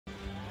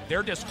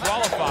They're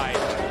disqualified.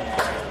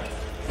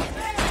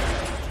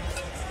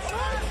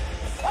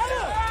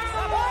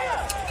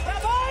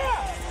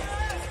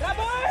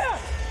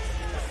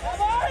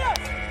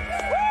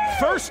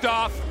 First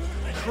off,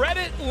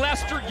 credit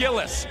Lester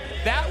Gillis.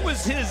 That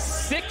was his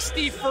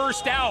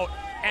 61st out,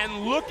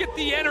 and look at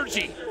the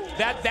energy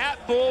that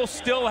bull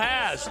still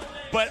has.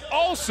 But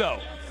also,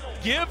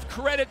 give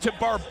credit to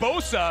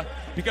Barbosa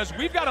because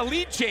we've got a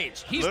lead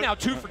change. He's now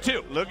 2 for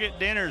 2. Look at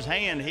Denner's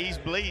hand. He's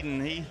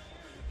bleeding.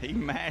 He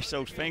mashed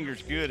those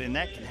fingers good, and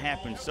that can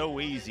happen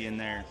so easy in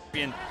there.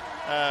 Being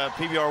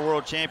PBR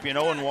world champion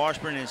Owen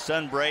Washburn and his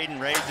son Braden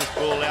raised this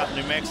bull out in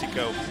New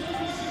Mexico.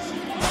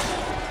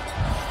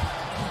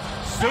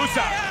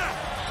 Sousa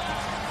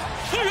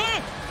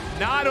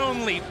not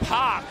only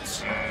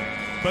popped,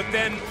 but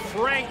then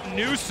Frank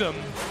Newsom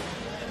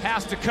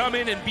has to come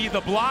in and be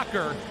the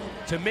blocker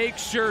to make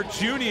sure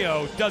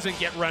Junio doesn't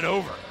get run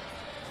over.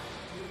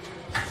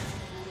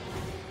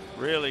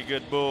 Really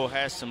good bull,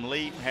 has some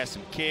leap, has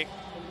some kick,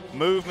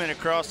 movement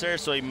across there,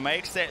 so he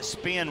makes that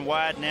spin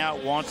widen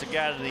out, wants a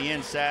guy to the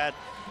inside.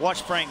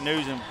 Watch Frank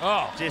Newsom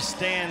just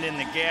stand in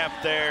the gap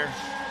there.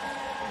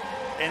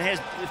 And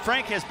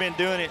Frank has been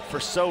doing it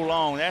for so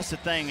long. That's the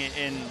thing,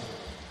 and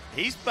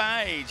he's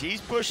my age. He's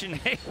pushing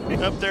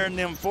up there in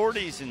them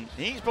 40s, and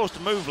he ain't supposed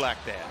to move like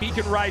that. He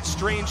can ride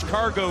Strange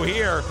Cargo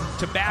here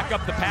to back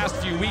up the past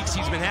few weeks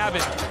he's been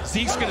having.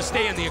 Zeke's going to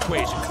stay in the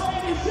equation.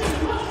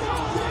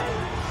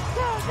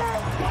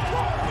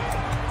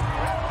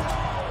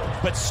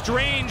 But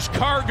Strange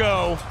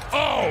Cargo,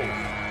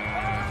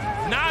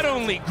 not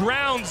only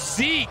grounds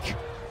Zeke,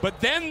 but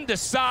then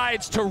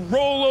decides to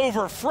roll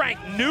over Frank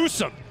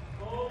Newsom.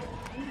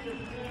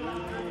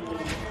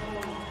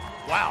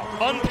 Wow,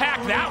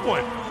 unpack that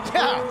one.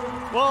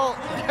 Yeah, well,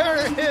 there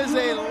is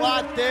a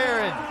lot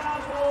there,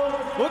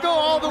 and we'll go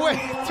all the way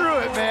through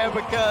it, man,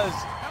 because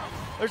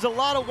there's a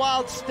lot of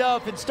wild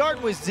stuff. And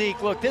starting with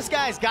Zeke, look, this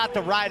guy's got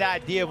the right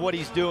idea of what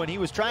he's doing. He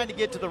was trying to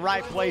get to the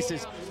right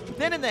places.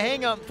 Then in the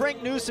hang-up,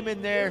 Frank Newsom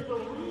in there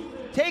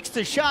takes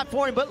the shot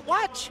for him. But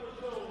watch,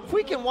 if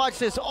we can watch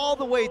this all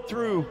the way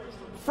through,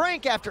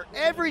 Frank, after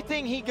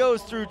everything he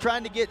goes through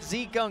trying to get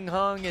Zeke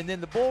unhung and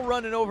then the bull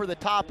running over the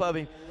top of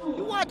him,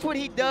 you watch what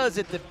he does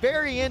at the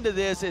very end of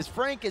this as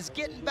Frank is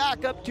getting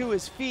back up to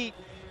his feet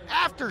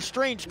after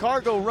Strange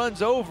Cargo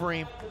runs over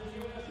him.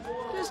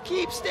 Just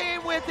keep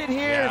staying with it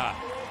here. Yeah.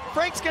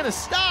 Frank's gonna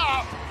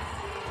stop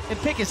and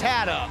pick his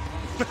hat up.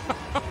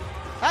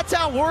 That's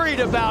how worried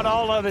about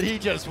all of it he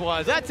just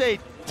was. That's a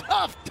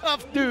tough,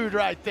 tough dude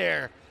right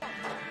there.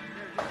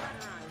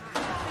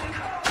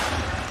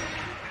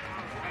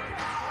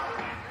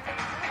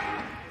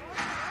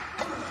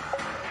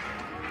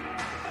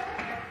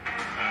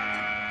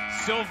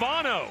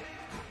 Silvano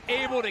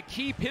able to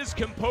keep his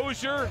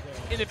composure,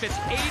 and if it's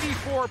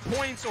 84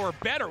 points or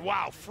better,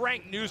 wow,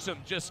 Frank Newsom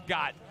just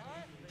got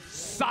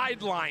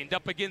sidelined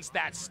up against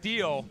that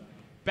steal.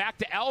 Back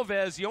to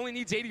Alves, he only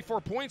needs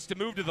 84 points to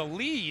move to the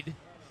lead.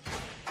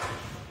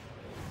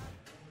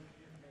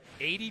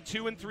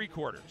 82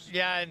 3/4.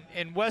 Yeah,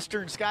 and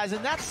Western Skies,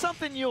 and that's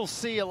something you'll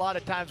see a lot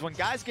of times when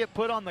guys get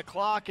put on the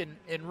clock and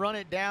run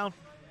it down.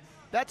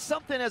 That's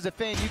something as a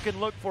fan you can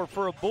look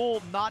for a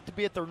bull not to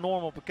be at their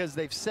normal, because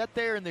they've sat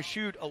there in the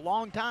chute a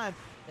long time,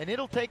 and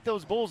it'll take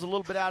those bulls a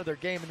little bit out of their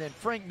game, and then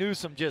Frank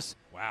Newsom just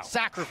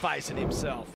sacrificing himself.